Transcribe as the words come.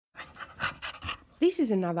This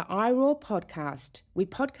is another iRaw podcast. We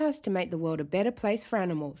podcast to make the world a better place for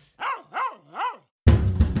animals.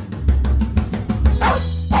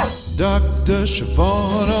 Dr.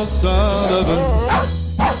 Siobhan O'Sullivan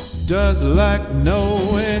does like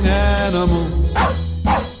knowing animals.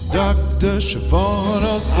 Dr. Siobhan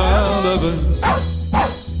O'Sullivan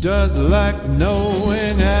does like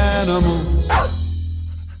knowing animals.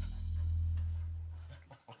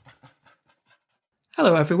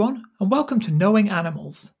 Hello everyone, and welcome to Knowing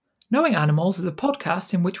Animals. Knowing Animals is a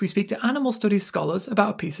podcast in which we speak to animal studies scholars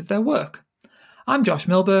about a piece of their work. I'm Josh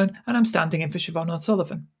Milburn, and I'm standing in for Siobhan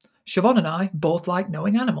O'Sullivan. Siobhan and I both like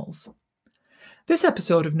knowing animals. This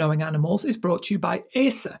episode of Knowing Animals is brought to you by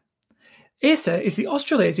ACER. ACER is the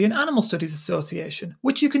Australasian Animal Studies Association,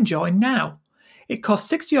 which you can join now. It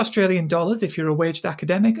costs $60 Australian if you're a waged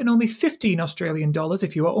academic and only $15 Australian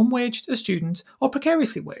if you are unwaged, a student, or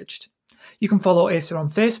precariously waged. You can follow ACER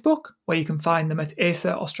on Facebook, where you can find them at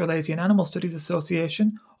ACER Australasian Animal Studies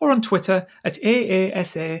Association, or on Twitter at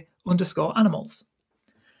AASA_animals.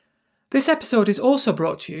 This episode is also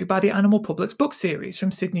brought to you by the Animal Publics book series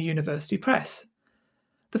from Sydney University Press.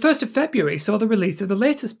 The 1st of February saw the release of the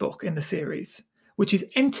latest book in the series, which is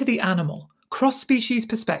Enter the Animal, Cross-Species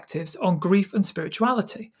Perspectives on Grief and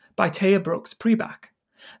Spirituality by Taya Brooks-Preback.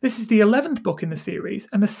 This is the 11th book in the series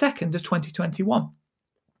and the second of 2021.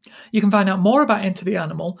 You can find out more about Enter the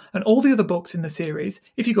Animal and all the other books in the series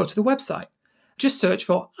if you go to the website. Just search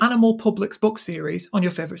for Animal Publics Book Series on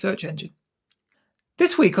your favourite search engine.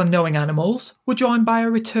 This week on Knowing Animals, we're joined by a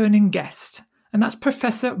returning guest, and that's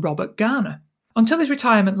Professor Robert Garner. Until his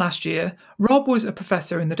retirement last year, Rob was a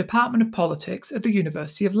professor in the Department of Politics at the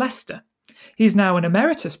University of Leicester. He is now an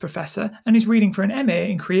emeritus professor and is reading for an MA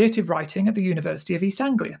in creative writing at the University of East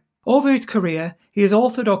Anglia. Over his career, he has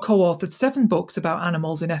authored or co-authored 7 books about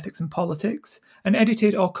animals in ethics and politics, and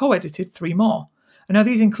edited or co-edited 3 more. And now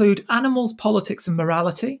these include Animals, Politics and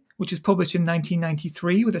Morality, which was published in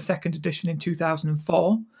 1993 with a second edition in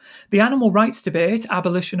 2004, The Animal Rights Debate,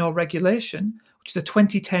 Abolition or Regulation, which is a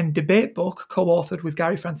 2010 debate book co-authored with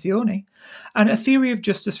Gary Francione, and A Theory of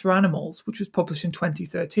Justice for Animals, which was published in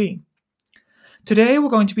 2013. Today we're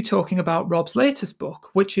going to be talking about Rob's latest book,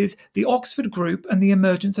 which is The Oxford Group and the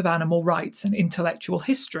Emergence of Animal Rights and Intellectual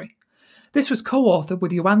History. This was co-authored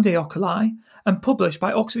with Yewande Okolai and published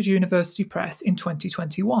by Oxford University Press in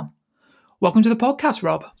 2021. Welcome to the podcast,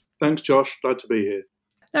 Rob. Thanks, Josh. Glad to be here.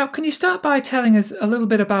 Now, can you start by telling us a little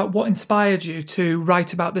bit about what inspired you to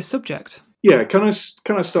write about this subject? Yeah, can I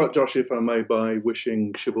start, Josh, if I may, by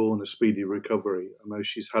wishing Siobhan a speedy recovery. I know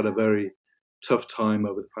she's had a very tough time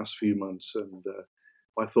over the past few months, and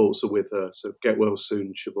my thoughts are with her, so get well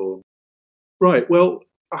soon, Siobhan. Right, well,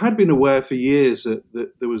 I had been aware for years that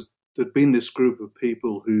there'd been this group of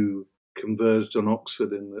people who converged on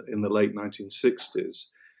Oxford in the late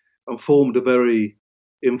 1960s and formed a very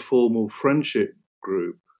informal friendship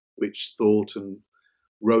group which thought and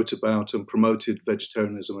wrote about and promoted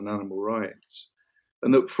vegetarianism and animal rights.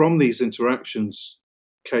 And that from these interactions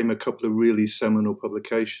came a couple of really seminal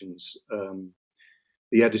publications,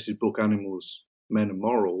 the edited book Animals, Men and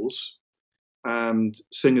Morals, and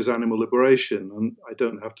Singer's Animal Liberation. And I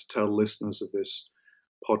don't have to tell listeners of this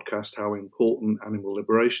podcast how important animal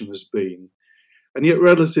liberation has been. And yet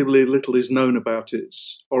relatively little is known about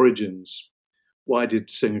its origins. Why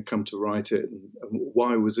did Singer come to write it, and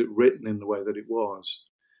why was it written in the way that it was?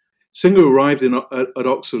 Singer arrived at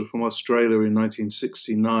Oxford from Australia in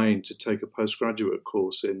 1969 to take a postgraduate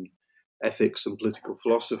course in ethics and political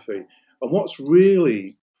philosophy. And what's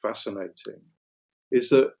really fascinating is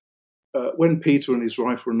that when Peter and his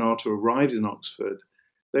wife Renata arrived in Oxford,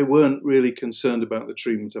 they weren't really concerned about the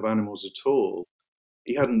treatment of animals at all.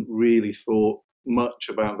 He hadn't really thought much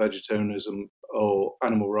about vegetarianism or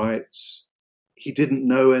animal rights. He didn't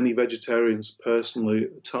know any vegetarians personally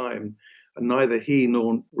at the time, and neither he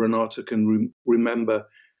nor Renata can remember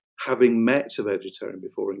having met a vegetarian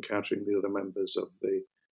before encountering the other members of the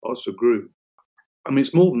Oxford group. I mean,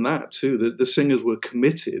 it's more than that, too. The Singers were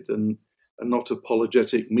committed and not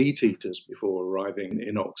apologetic meat eaters before arriving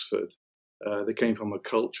in Oxford. They came from a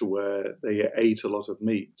culture where they ate a lot of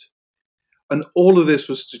meat. And all of this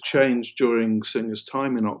was to change during Singer's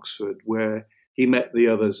time in Oxford, where he met the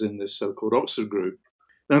others in this so-called Oxford group.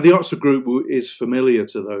 Now, the Oxford group is familiar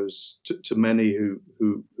to many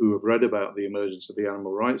who have read about the emergence of the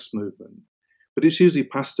animal rights movement, but it's usually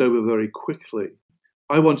passed over very quickly.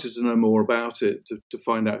 I wanted to know more about it, to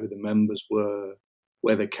find out who the members were,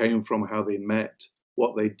 where they came from, how they met,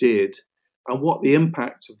 what they did, and what the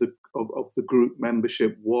impact of the group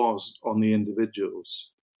membership was on the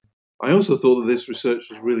individuals. I also thought that this research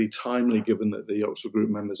was really timely, given that the Oxford Group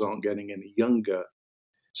members aren't getting any younger.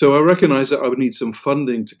 So I recognised that I would need some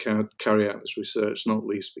funding to carry out this research, not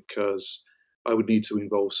least because I would need to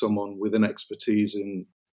involve someone with an expertise in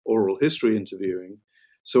oral history interviewing.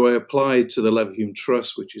 So I applied to the Leverhulme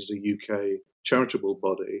Trust, which is a UK charitable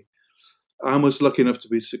body, and was lucky enough to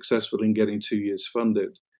be successful in getting 2 years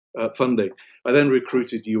funding. I then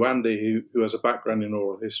recruited Yuandi, who has a background in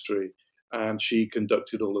oral history, and she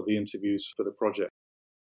conducted all of the interviews for the project.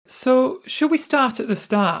 So, should we start at the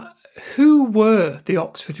start? Who were the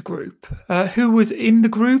Oxford Group? Who was in the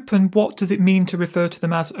group, and what does it mean to refer to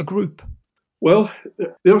them as a group? Well,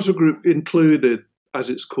 the Oxford Group included, as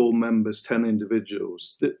its core members, 10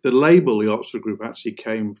 individuals. The label, the Oxford Group, actually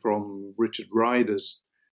came from Richard Ryder's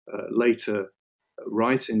later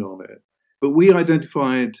writing on it. But we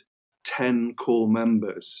identified 10 core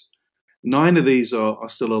members. 9 of these are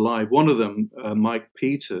still alive. One of them, Mike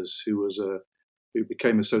Peters, who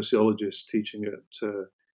became a sociologist teaching at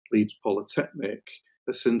Leeds Polytechnic,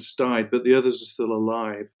 has since died, but the others are still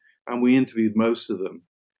alive, and we interviewed most of them.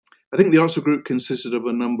 I think the Oxford Group consisted of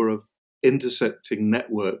a number of intersecting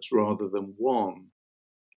networks rather than one.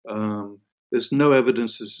 There's no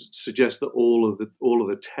evidence to suggest that all of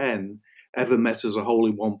the 10 ever met as a whole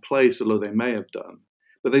in one place, although they may have done.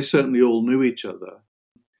 But they certainly all knew each other.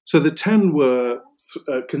 So the 10 were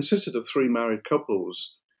consisted of 3 married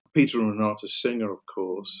couples, Peter and Renata Singer, of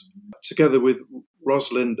course, together with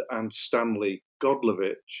Rosalind and Stanley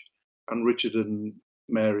Godlovich and Richard and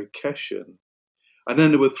Mary Keshen. And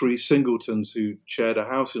then there were 3 singletons who shared a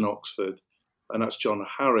house in Oxford, and that's John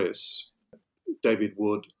Harris, David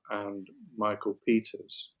Wood, and Michael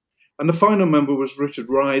Peters. And the final member was Richard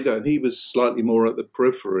Ryder, and he was slightly more at the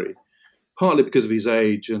periphery, partly because of his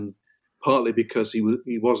age and partly because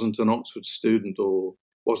he wasn't an Oxford student or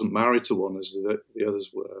wasn't married to one as the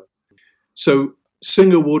others were. So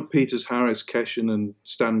Singer, Wood, Peters, Harris, Keshen, and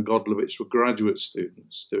Stan Godlovich were graduate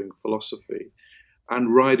students doing philosophy,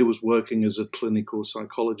 and Ryder was working as a clinical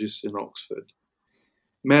psychologist in Oxford.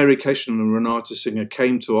 Mary Keshen and Renata Singer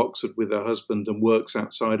came to Oxford with her husband and works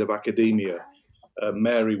outside of academia.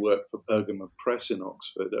 Mary worked for Pergamon Press in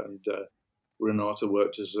Oxford, and Renata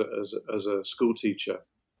worked as a school teacher.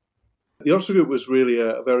 The Oxford Group was really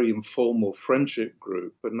a very informal friendship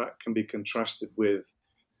group, and that can be contrasted with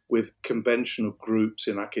conventional groups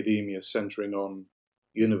in academia centering on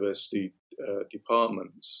university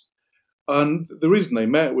departments. And the reason they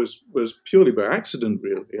met was purely by accident,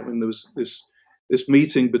 really. I mean, there was this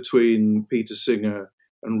meeting between Peter Singer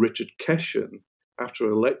and Richard Keshen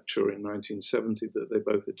after a lecture in 1970 that they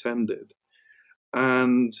both attended.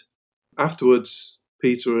 And afterwards,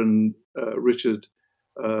 Peter and Richard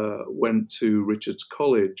went to Richard's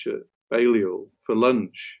college at Balliol for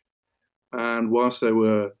lunch. And whilst they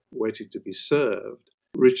were waiting to be served,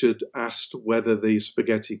 Richard asked whether the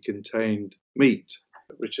spaghetti contained meat.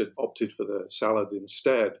 Richard opted for the salad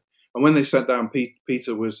instead. And when they sat down,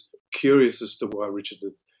 Peter was curious as to why Richard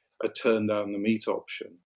had turned down the meat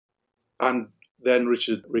option. And then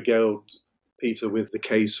Richard regaled Peter with the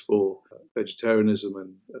case for vegetarianism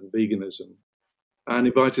and veganism, and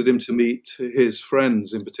invited him to meet his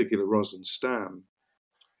friends, in particular Ros and Stan,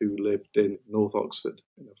 who lived in North Oxford,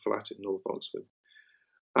 in a flat in North Oxford.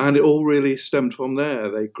 And it all really stemmed from there.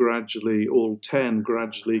 They all 10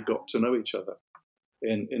 gradually got to know each other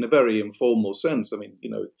in a very informal sense. I mean,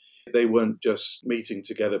 they weren't just meeting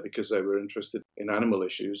together because they were interested in animal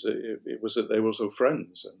issues. It was that they were also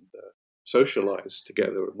friends and socialised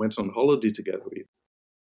together and went on holiday together.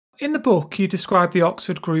 In the book, you describe the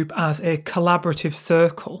Oxford Group as a collaborative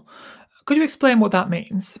circle. Could you explain what that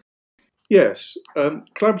means? Yes.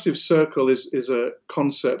 Collaborative circle is a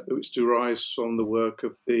concept which derives from the work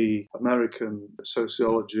of the American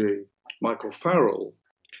sociology Michael Farrell.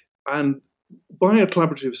 And by a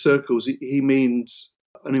collaborative circles, he means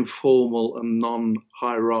an informal and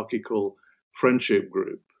non-hierarchical friendship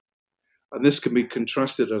group. And this can be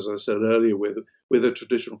contrasted, as I said earlier, with a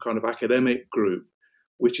traditional kind of academic group,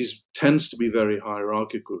 which tends to be very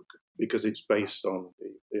hierarchical because it's based on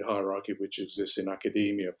the hierarchy which exists in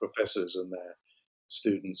academia, professors and their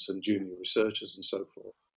students and junior researchers and so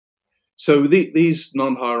forth. So these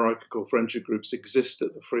non-hierarchical friendship groups exist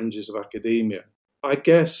at the fringes of academia. I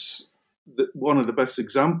guess that one of the best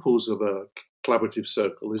examples of a collaborative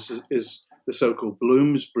circle is the so-called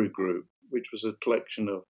Bloomsbury Group, which was a collection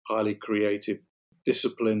of highly creative,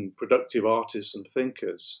 disciplined, productive artists and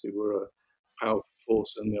thinkers who were a powerful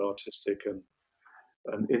force in the artistic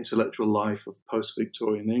and intellectual life of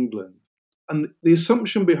post-Victorian England. And the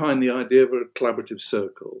assumption behind the idea of a collaborative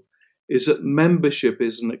circle is that membership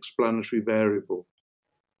is an explanatory variable.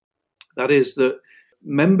 That is that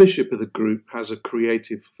membership of the group has a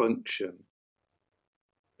creative function,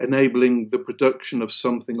 enabling the production of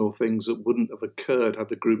something or things that wouldn't have occurred had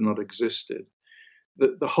the group not existed.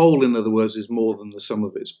 The whole, in other words, is more than the sum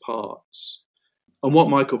of its parts. And what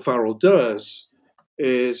Michael Farrell does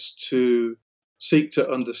is to seek to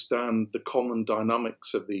understand the common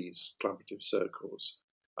dynamics of these collaborative circles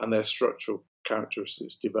and their structural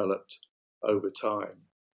characteristics developed over time.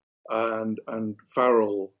 And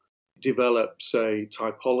Farrell develops a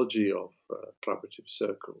typology of collaborative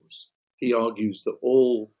circles. He argues that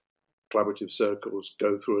all collaborative circles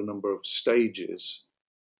go through a number of stages,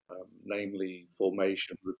 namely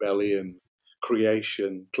formation, rebellion,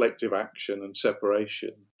 creation, collective action, and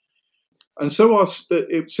separation. And so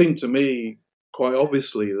it seemed to me quite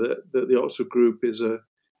obviously that the Oxford Group is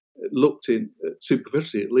looked in,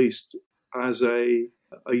 superficially at least, as a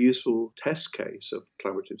useful test case of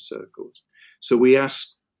collaborative circles. So we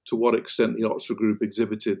asked to what extent the Oxford Group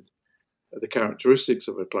exhibited the characteristics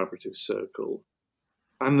of a collaborative circle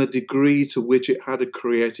and the degree to which it had a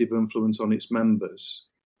creative influence on its members,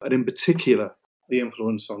 and in particular, the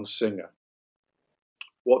influence on Singer.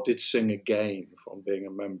 What did Singer gain from being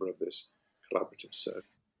a member of this collaborative circle?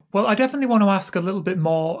 Well, I definitely want to ask a little bit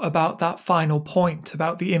more about that final point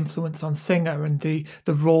about the influence on Singer and the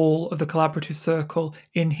role of the collaborative circle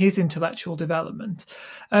in his intellectual development.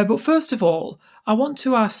 But first of all, I want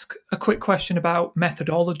to ask a quick question about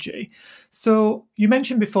methodology. So you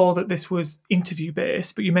mentioned before that this was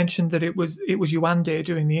interview-based, but you mentioned that it was Yuande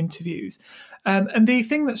doing the interviews. And the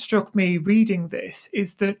thing that struck me reading this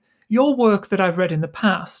is that your work that I've read in the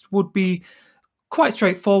past would be quite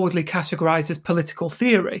straightforwardly categorized as political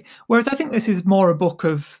theory, whereas I think this is more a book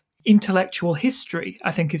of intellectual history,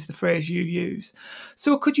 I think is the phrase you use.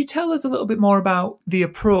 So could you tell us a little bit more about the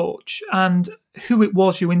approach and who it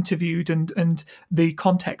was you interviewed and the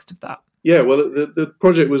context of that? Yeah, well, the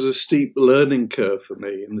project was a steep learning curve for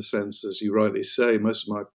me in the sense, as you rightly say, most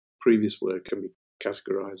of my previous work can be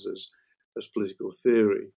categorized as political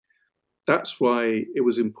theory. That's why it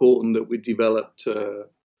was important that we developed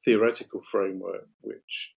theoretical framework,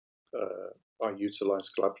 which I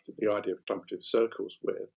utilised the idea of collaborative circles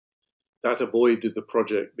with. That avoided the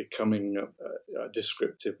project becoming a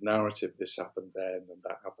descriptive narrative, this happened then and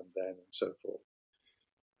that happened then and so forth.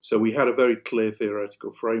 So we had a very clear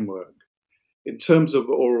theoretical framework. In terms of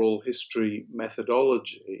oral history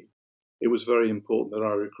methodology, it was very important that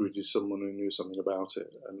I recruited someone who knew something about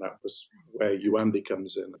it, and that was where Yuande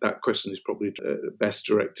comes in. That question is probably best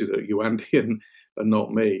directed at Yuande and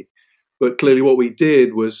not me. But clearly what we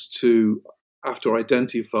did was to, after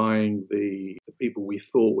identifying the people we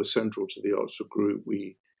thought were central to the Oxford Group,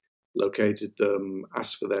 we located them,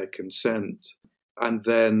 asked for their consent, and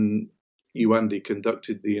then Yuande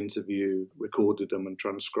conducted the interview, recorded them and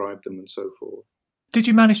transcribed them and so forth. Did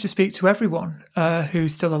you manage to speak to everyone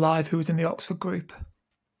who's still alive who was in the Oxford Group?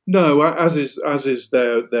 No, as is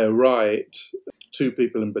their right. Two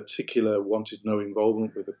people in particular wanted no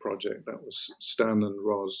involvement with the project. That was Stan and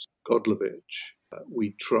Ros Godlovich.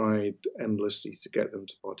 We tried endlessly to get them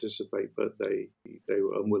to participate, but they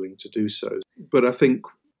were unwilling to do so. But I think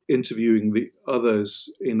interviewing the others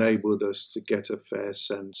enabled us to get a fair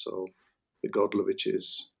sense of the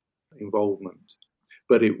Godlovich's involvement.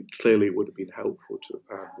 But it clearly would have been helpful to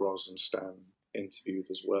have had Ros and Stan interviewed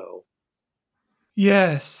as well.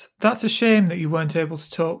 Yes, that's a shame that you weren't able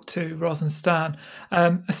to talk to Ros and Stan,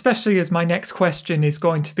 especially as my next question is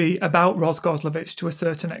going to be about Ros Godlovich to a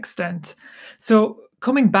certain extent. So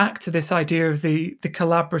coming back to this idea of the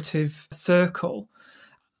collaborative circle,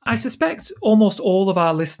 I suspect almost all of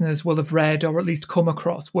our listeners will have read or at least come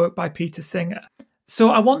across work by Peter Singer. So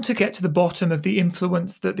I want to get to the bottom of the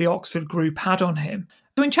influence that the Oxford Group had on him.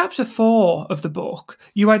 So in chapter 4 of the book,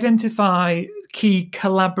 you identify key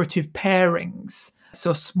collaborative pairings,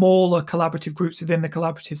 so smaller collaborative groups within the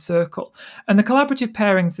collaborative circle. And the collaborative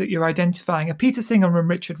pairings that you're identifying are Peter Singer and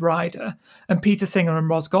Richard Ryder, and Peter Singer and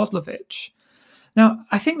Ros Godlovich. Now,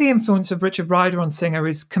 I think the influence of Richard Ryder on Singer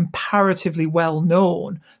is comparatively well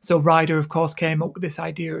known. So Ryder, of course, came up with this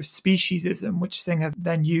idea of speciesism, which Singer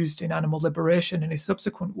then used in Animal Liberation in his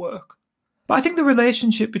subsequent work. But I think the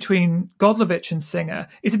relationship between Godlovich and Singer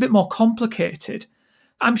is a bit more complicated.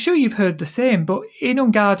 I'm sure you've heard the same, but in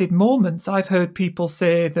unguarded moments, I've heard people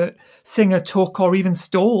say that Singer took or even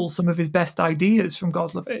stole some of his best ideas from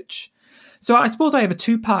Godlovich. So I suppose I have a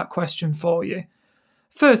two-part question for you.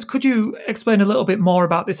 First, could you explain a little bit more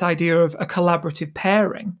about this idea of a collaborative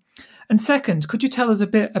pairing? And second, could you tell us a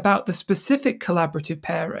bit about the specific collaborative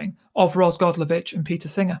pairing of Ros Godlovich and Peter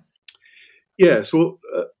Singer? Yes, well,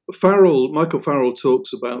 Michael Farrell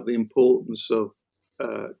talks about the importance of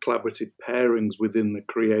collaborative pairings within the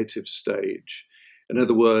creative stage. In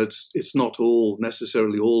other words, it's not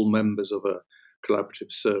necessarily all members of a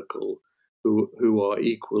collaborative circle who are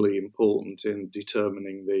equally important in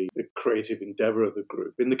determining the creative endeavour of the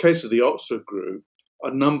group. In the case of the Oxford group,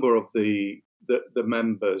 a number of the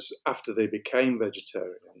members, after they became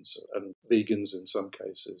vegetarians and vegans in some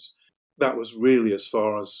cases, that was really as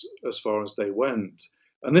far as they went.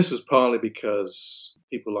 And this was partly because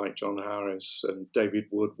people like John Harris and David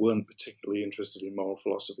Wood weren't particularly interested in moral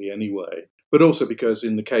philosophy anyway, but also because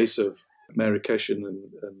in the case of Mary Keshen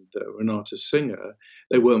and Renata Singer,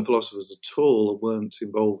 they weren't philosophers at all and weren't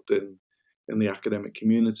involved in the academic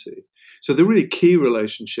community. So the really key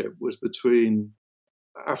relationship was between,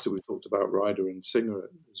 after we talked about Ryder and Singer,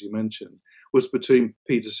 as you mentioned, was between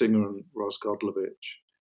Peter Singer and Ros Godlovich.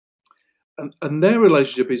 And their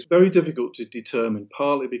relationship is very difficult to determine,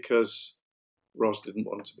 partly because Ros didn't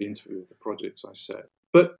want to be interviewed with the projects I said.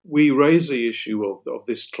 But we raise the issue of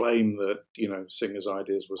this claim that, Singer's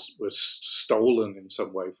ideas was stolen in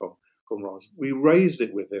some way from Ros. We raised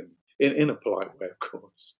it with him in a polite way, of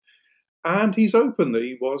course. And he's open that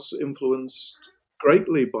he was influenced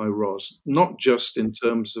greatly by Ros, not just in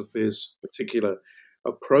terms of his particular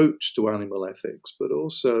approach to animal ethics, but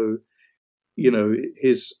also,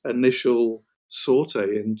 his initial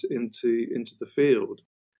sortie into the field.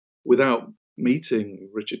 Without meeting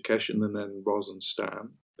Richard Keshen and then Ros and Stan,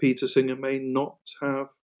 Peter Singer may not have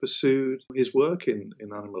pursued his work in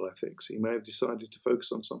animal ethics. He may have decided to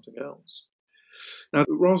focus on something else. Now,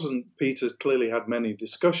 Ros and Peter clearly had many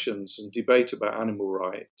discussions and debate about animal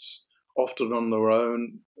rights, often on their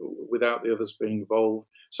own, without the others being involved,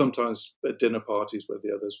 sometimes at dinner parties where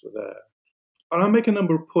the others were there. And I'll make a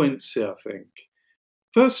number of points here, I think.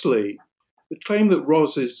 Firstly, the claim that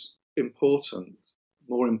Ros is important,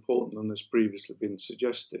 more important than has previously been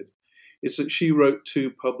suggested, is that she wrote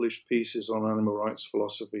 2 published pieces on animal rights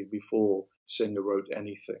philosophy before Singer wrote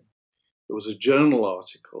anything. There was a journal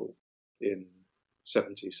article in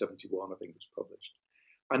 71, I think it was published,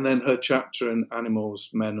 and then her chapter in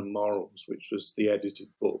Animals, Men and Morals, which was the edited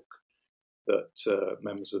book that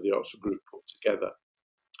members of the Oxford group put together.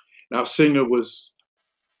 Now, Singer was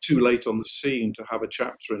too late on the scene to have a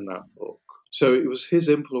chapter in that book. So it was his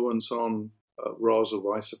influence on Ros or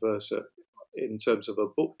vice versa in terms of a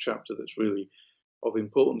book chapter that's really of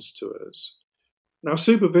importance to us. Now,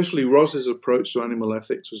 superficially, Ros's approach to animal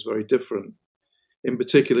ethics was very different. In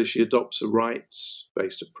particular, she adopts a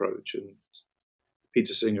rights-based approach, and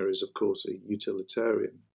Peter Singer is, of course, a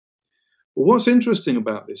utilitarian. But what's interesting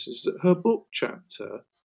about this is that her book chapter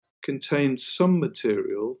contains some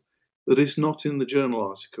material that is not in the journal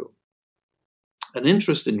article. And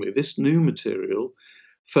interestingly, this new material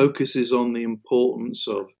focuses on the importance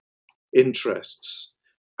of interests,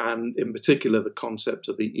 and in particular the concept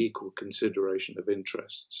of the equal consideration of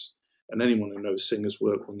interests. And anyone who knows Singer's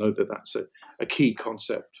work will know that that's a key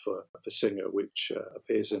concept for Singer, which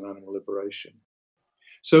appears in Animal Liberation.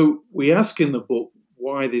 So we ask in the book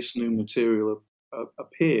why this new material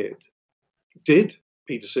appeared. Did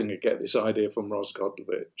Peter Singer get this idea from Ros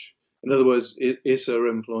Godlovich? In other words, is her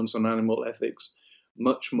influence on animal ethics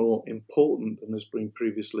much more important than has been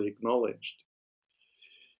previously acknowledged?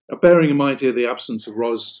 Now, bearing in mind here the absence of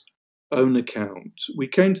Ros' own account, we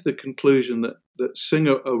came to the conclusion that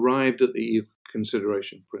Singer arrived at the equal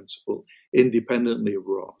consideration principle independently of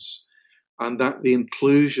Ros, and that the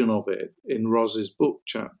inclusion of it in Ros's book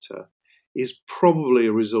chapter is probably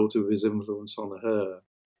a result of his influence on her.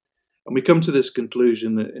 And we come to this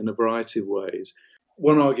conclusion in a variety of ways.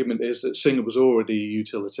 One argument is that Singer was already a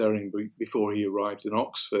utilitarian before he arrived in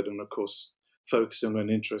Oxford, and of course, focusing on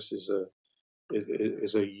interest is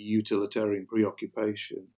a utilitarian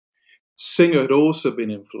preoccupation. Singer had also been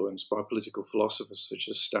influenced by political philosophers such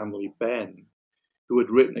as Stanley Benn, who had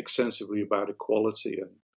written extensively about equality,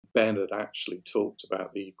 and Benn had actually talked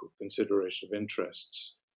about the equal consideration of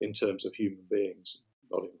interests in terms of human beings,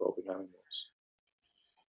 not involving animals.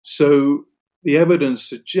 So the evidence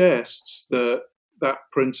suggests that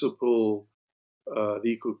principle, the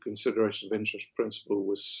equal consideration of interest principle,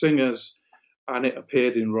 was Singer's, and it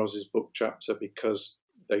appeared in Ros's book chapter because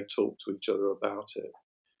they talked to each other about it.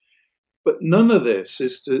 But none of this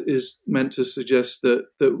is meant to suggest that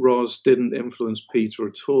Ros didn't influence Peter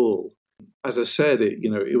at all. As I said,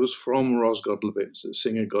 it was from Ros Godlovich that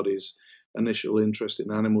Singer got his initial interest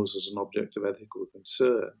in animals as an object of ethical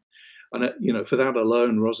concern. And, for that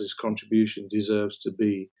alone, Ros's contribution deserves to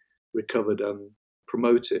be recovered and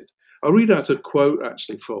promoted. I'll read out a quote,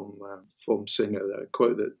 actually, from Singer, a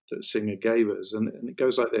quote that Singer gave us, and it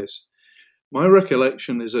goes like this. "My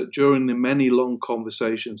recollection is that during the many long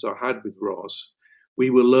conversations I had with Ros, we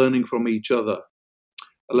were learning from each other.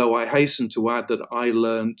 Although I hasten to add that I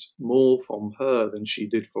learned more from her than she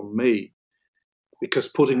did from me, because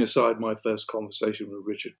putting aside my first conversation with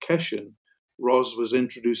Richard Keshen, Ros was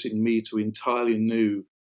introducing me to entirely new,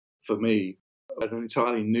 for me, an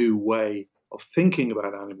entirely new way of thinking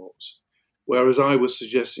about animals, whereas I was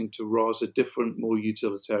suggesting to Ros a different, more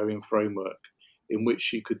utilitarian framework in which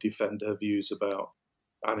she could defend her views about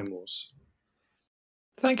animals.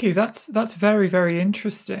 Thank you. That's very, very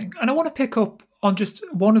interesting. And I want to pick up on just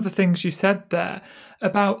one of the things you said there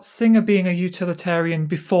about Singer being a utilitarian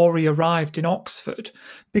before he arrived in Oxford,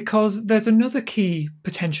 because there's another key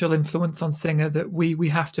potential influence on Singer that we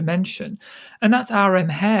have to mention, and that's R.M.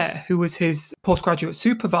 Hare, who was his postgraduate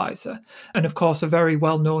supervisor, and of course a very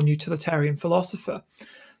well-known utilitarian philosopher.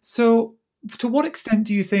 So to what extent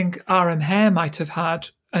do you think R.M. Hare might have had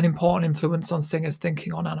an important influence on Singer's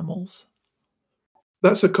thinking on animals?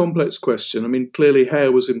 That's a complex question. I mean, clearly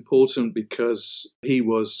Hare was important because he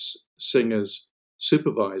was Singer's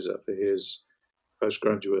supervisor for his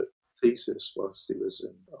postgraduate thesis whilst he was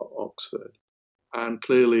in Oxford. And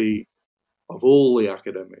clearly, of all the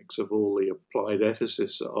academics, of all the applied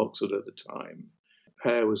ethicists at Oxford at the time,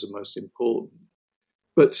 Hare was the most important.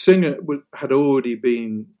 But Singer had already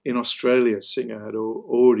been, in Australia, Singer had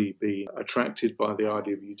already been attracted by the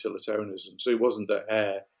idea of utilitarianism. So it wasn't that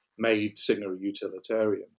Hare made Singer a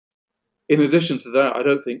utilitarian. In addition to that, I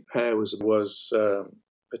don't think Hare was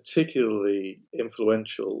particularly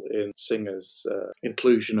influential in Singer's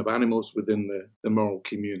inclusion of animals within the moral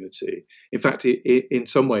community. In fact, in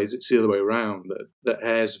some ways, it's the other way around, that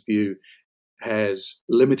Hare's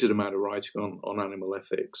limited amount of writing on animal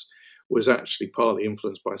ethics was actually partly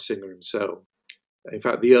influenced by Singer himself. In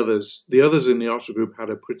fact, the others in the Oxford group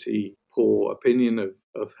had a pretty poor opinion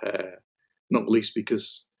of Hare, not least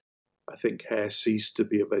because I think Hare ceased to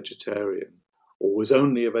be a vegetarian, or was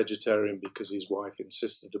only a vegetarian because his wife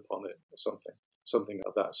insisted upon it, or something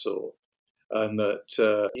of that sort, and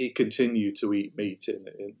that he continued to eat meat in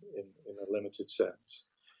a limited sense.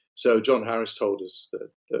 So John Harris told us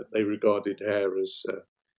that they regarded Hare as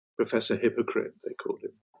Professor Hypocrite, they called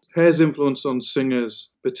him. Hare's influence on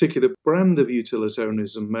Singer's particular brand of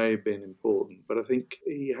utilitarianism may have been important, but I think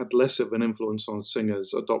he had less of an influence on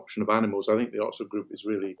Singer's adoption of animals. I think the Oxford group is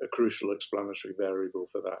really a crucial explanatory variable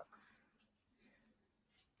for that.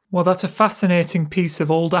 Well, that's a fascinating piece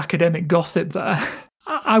of old academic gossip there.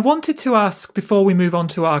 I wanted to ask, before we move on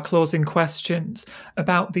to our closing questions,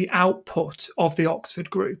 about the output of the Oxford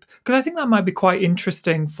group, because I think that might be quite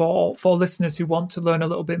interesting for listeners who want to learn a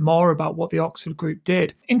little bit more about what the Oxford group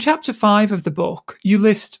did. In chapter 5 of the book, you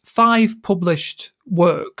list 5 published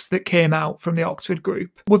works that came out from the Oxford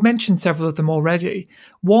group. We've mentioned several of them already.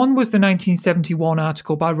 One was the 1971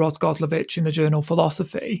 article by Ros Godlovich in the journal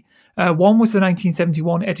Philosophy. One was the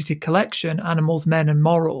 1971 edited collection, Animals, Men and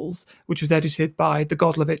Morals, which was edited by the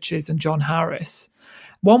Godloviches and John Harris.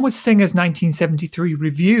 One was Singer's 1973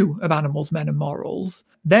 review of Animals, Men and Morals.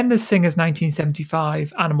 Then there's Singer's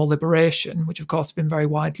 1975 Animal Liberation, which of course has been very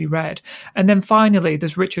widely read. And then finally,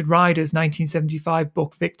 there's Richard Ryder's 1975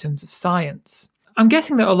 book, Victims of Science. I'm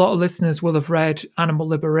guessing that a lot of listeners will have read Animal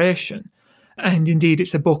Liberation. And indeed,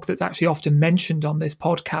 it's a book that's actually often mentioned on this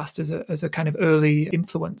podcast as a kind of early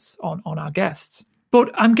influence on our guests.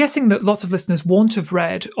 But I'm guessing that lots of listeners won't have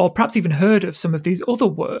read or perhaps even heard of some of these other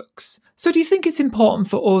works. So do you think it's important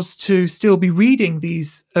for us to still be reading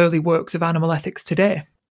these early works of animal ethics today?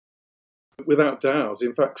 Without doubt.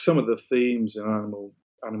 In fact, some of the themes in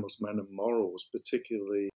Animals, Men and Morals,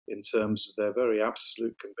 particularly in terms of their very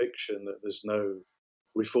absolute conviction that there's no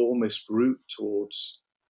reformist route towards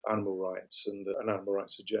animal rights and an animal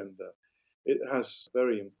rights agenda, it has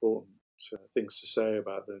very important things to say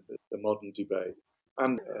about the modern debate.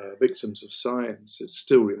 And Victims of Science, it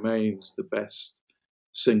still remains the best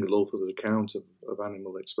single-authored account of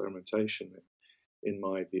animal experimentation, in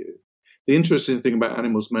my view. The interesting thing about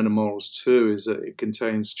Animals, Men and Morals too is that it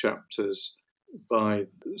contains chapters by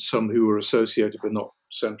some who were associated but not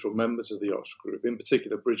central members of the Oxford group, in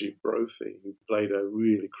particular Bridget Brophy, who played a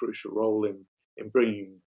really crucial role in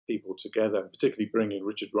bringing people together, and particularly bringing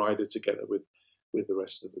Richard Ryder together with the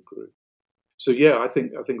rest of the group. So yeah, I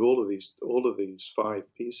think all of these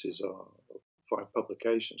 5 pieces, 5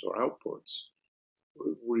 publications or outputs,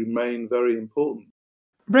 remain very important.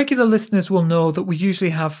 Regular listeners will know that we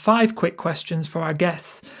usually have 5 quick questions for our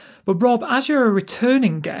guests. But Rob, as you're a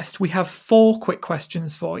returning guest, we have 4 quick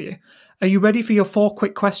questions for you. Are you ready for your 4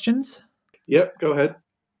 quick questions? Yep, go ahead.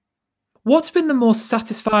 What's been the most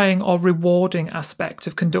satisfying or rewarding aspect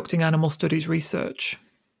of conducting animal studies research?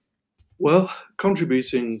 Well,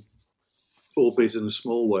 contributing albeit in a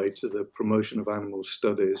small way, to the promotion of animal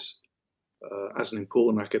studies as an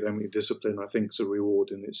important academic discipline, I think is a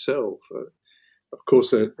reward in itself. Of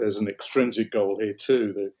course, there's an extrinsic goal here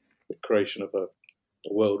too, the creation of a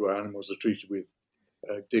world where animals are treated with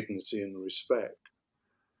dignity and respect.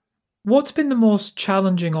 What's been the most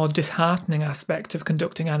challenging or disheartening aspect of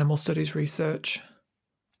conducting animal studies research?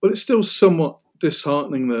 But it's still somewhat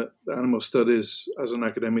disheartening that animal studies as an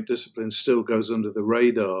academic discipline still goes under the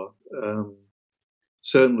radar.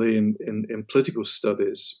 Certainly in political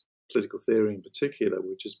studies, political theory in particular,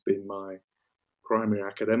 which has been my primary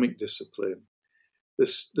academic discipline, the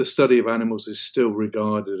study of animals is still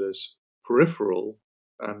regarded as peripheral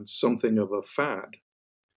and something of a fad.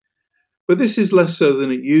 But this is less so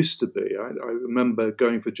than it used to be. I remember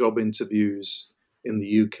going for job interviews in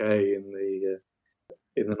the UK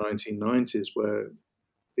in the 1990s, where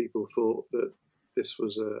people thought that this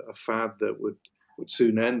was a fad that would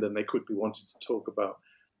soon end, and they quickly wanted to talk about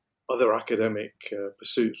other academic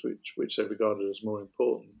pursuits which they regarded as more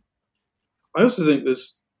important. I also think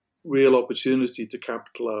there's real opportunity to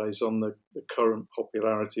capitalise on the current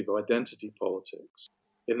popularity of identity politics,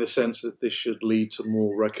 in the sense that this should lead to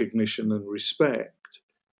more recognition and respect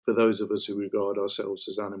for those of us who regard ourselves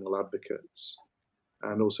as animal advocates,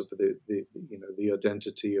 and also for the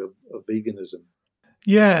identity of veganism.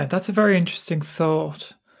 Yeah, that's a very interesting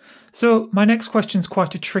thought. So my next question is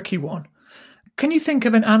quite a tricky one. Can you think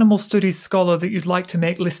of an animal studies scholar that you'd like to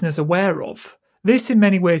make listeners aware of? This, in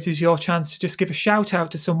many ways, is your chance to just give a shout out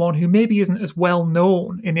to someone who maybe isn't as well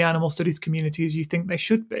known in the animal studies community as you think they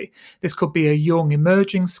should be. This could be a young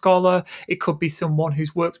emerging scholar. It could be someone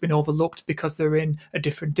whose work's been overlooked because they're in a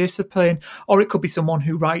different discipline, or it could be someone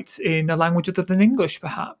who writes in a language other than English,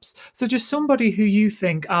 perhaps. So just somebody who you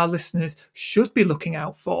think our listeners should be looking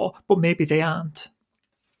out for, but maybe they aren't.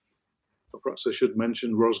 Perhaps I should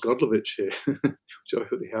mention Ros Godlovich here, which I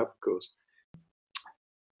already have, of course.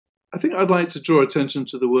 I think I'd like to draw attention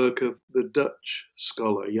to the work of the Dutch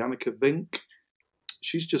scholar Janneke Vink.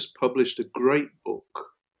 She's just published a great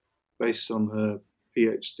book based on her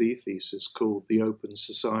PhD thesis called The Open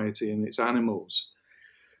Society and Its Animals.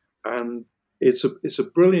 And it's a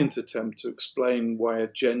brilliant attempt to explain why a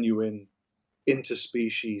genuine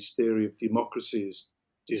interspecies theory of democracy is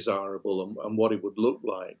desirable and what it would look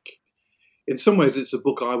like. In some ways, it's a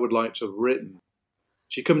book I would like to have written.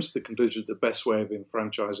 She comes to the conclusion that the best way of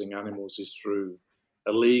enfranchising animals is through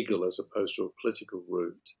a legal as opposed to a political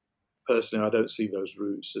route. Personally, I don't see those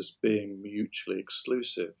routes as being mutually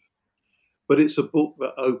exclusive. But it's a book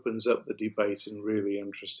that opens up the debate in really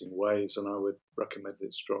interesting ways, and I would recommend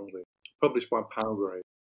it strongly. Published by Palgrave.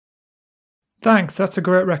 Thanks, that's a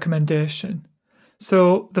great recommendation.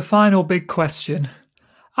 So, the final big question.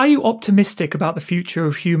 Are you optimistic about the future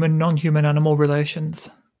of human-non-human animal relations?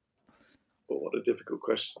 Well, what a difficult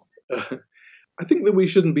question. I think that we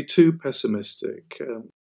shouldn't be too pessimistic.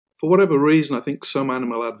 For whatever reason, I think some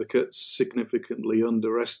animal advocates significantly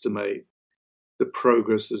underestimate the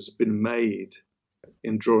progress that's been made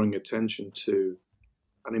in drawing attention to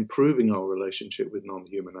and improving our relationship with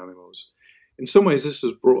non-human animals. In some ways, this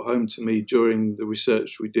was brought home to me during the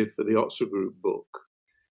research we did for the Oxford Group book,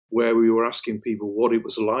 where we were asking people what it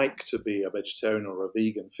was like to be a vegetarian or a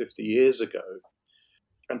vegan 50 years ago.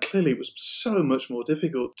 And clearly it was so much more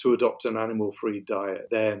difficult to adopt an animal-free diet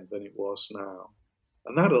then than it was now.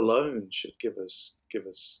 And that alone should give us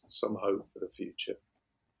some hope for the future.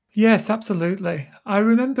 Yes, absolutely. I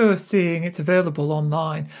remember seeing it's available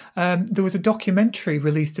online. There was a documentary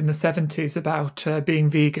released in the 70s about being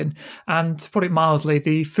vegan. And to put it mildly,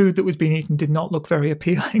 the food that was being eaten did not look very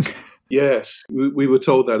appealing. Yes, we were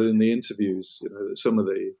told that in the interviews. That some of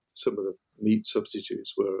the meat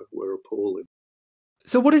substitutes were appalling.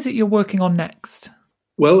 So what is it you're working on next?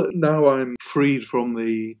 Well, now I'm freed from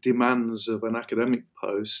the demands of an academic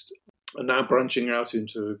post and now branching out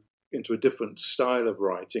into a different style of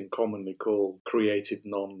writing, commonly called creative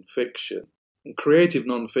non-fiction. And creative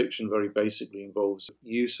non-fiction very basically involves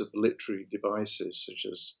use of literary devices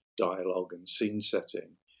such as dialogue and scene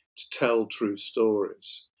setting to tell true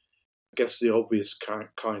stories. I guess the obvious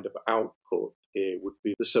kind of output here would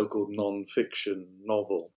be the so-called non-fiction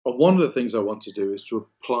novel. And one of the things I want to do is to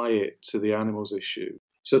apply it to the animals issue.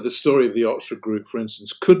 So the story of the Oxford Group, for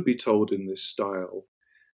instance, could be told in this style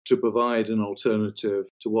to provide an alternative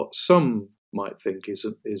to what some might think is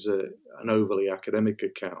an overly academic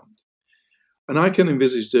account. And I can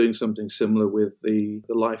envisage doing something similar with the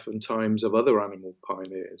life and times of other animal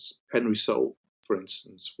pioneers. Henry Salt, for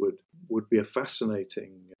instance, would be a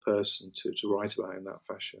fascinating person to write about in that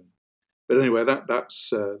fashion. But anyway, that's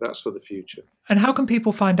for the future. And how can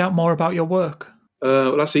people find out more about your work?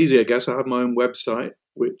 Well, that's easy, I guess. I have my own website,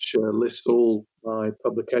 which lists all my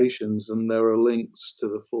publications, and there are links to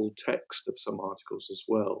the full text of some articles as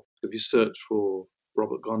well. If you search for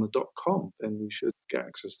robertgarner.com, then you should get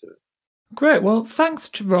access to it. Great. Well, thanks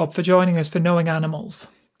to Rob for joining us for Knowing Animals.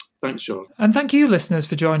 Thanks, John. And thank you, listeners,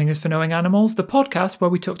 for joining us for Knowing Animals, the podcast where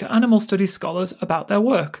we talk to animal studies scholars about their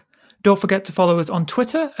work. Don't forget to follow us on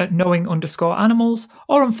Twitter at knowing_animals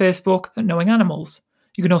or on Facebook at Knowing Animals.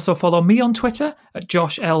 You can also follow me on Twitter at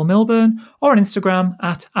Josh L. Milburn or on Instagram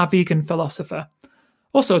at @aveganphilosopher.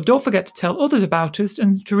 Also, don't forget to tell others about us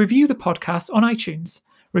and to review the podcast on iTunes.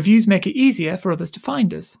 Reviews make it easier for others to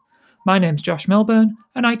find us. My name's Josh Milburn,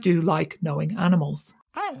 and I do like knowing animals.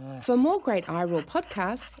 For more great iRaw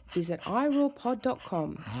podcasts, visit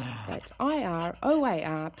irawpod.com. That's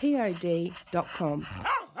IROARPOD.com.